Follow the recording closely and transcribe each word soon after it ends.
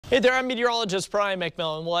Hey there, I'm meteorologist Brian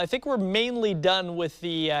McMillan. Well, I think we're mainly done with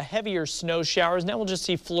the heavier snow showers. Now we'll just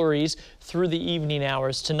see flurries through the evening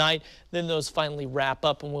hours tonight. Then those finally wrap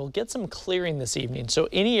up and we'll get some clearing this evening. So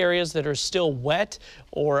any areas that are still wet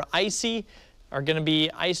or icy are going to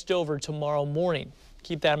be iced over tomorrow morning.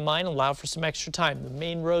 Keep that in mind, allow for some extra time. The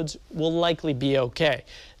main roads will likely be okay.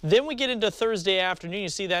 Then we get into Thursday afternoon. You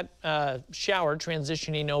see that shower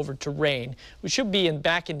transitioning over to rain. We should be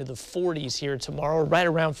back into the 40s here tomorrow, right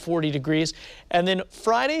around 40 degrees. And then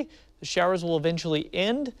Friday, the showers will eventually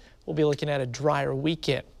end. We'll be looking at a drier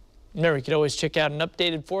weekend. Remember, you can always check out an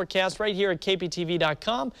updated forecast right here at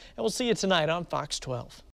kptv.com, and we'll see you tonight on Fox 12.